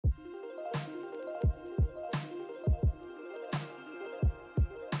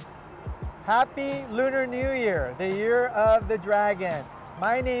Happy Lunar New Year, the year of the dragon.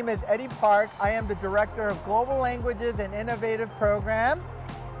 My name is Eddie Park. I am the Director of Global Languages and Innovative Program.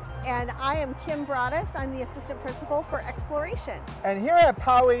 And I am Kim Broaddus. I'm the Assistant Principal for Exploration. And here at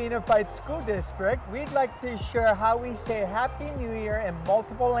Poway Unified School District, we'd like to share how we say Happy New Year in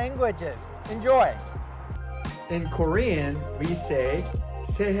multiple languages. Enjoy! In Korean, we say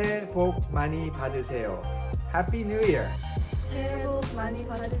새해 복 많이 받으세요. Happy New Year. 새해 복 많이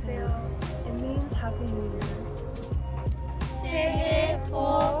받으세요. It means Happy New Year. 새해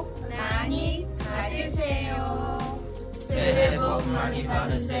복 많이 받으세요. 새해 복 많이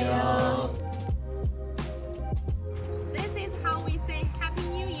받으세요. This is how we say Happy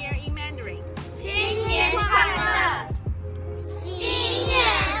New Year in Mandarin. 新年快乐！新年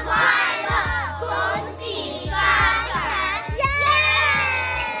快乐！恭喜发财！耶！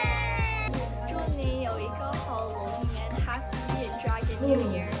祝你有一个好龙年 ，Happy and Dragon New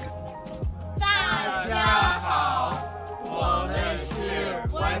Year。大家好，我们是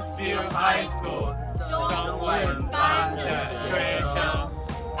Westview High School 中文班的学生。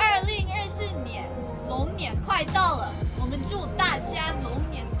2024年龙年快到了，我们祝大家龙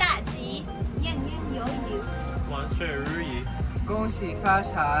年大吉，年年有余，万事如意，恭喜发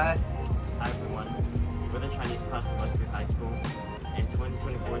财。Hi everyone, we're the Chinese class of Westview High School, and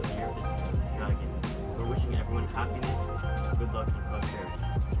 2024 is the year of the dragon. We're wishing everyone happiness, good luck, and prosperity.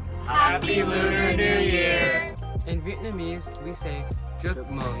 Happy Lunar New Year! In Vietnamese, we say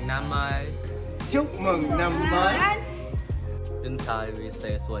Chúc mừng năm mới. Chúc mừng năm mới. In Thai, we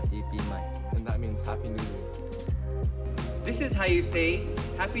say Sawasdee Pi Mai, and that means Happy New Year's. This is how you say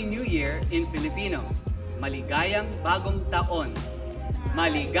Happy New Year in Filipino. Maligayang bagong taon.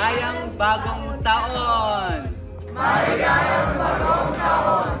 Maligayang bagong taon. Maligayang bagong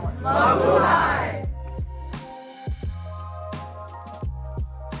taon.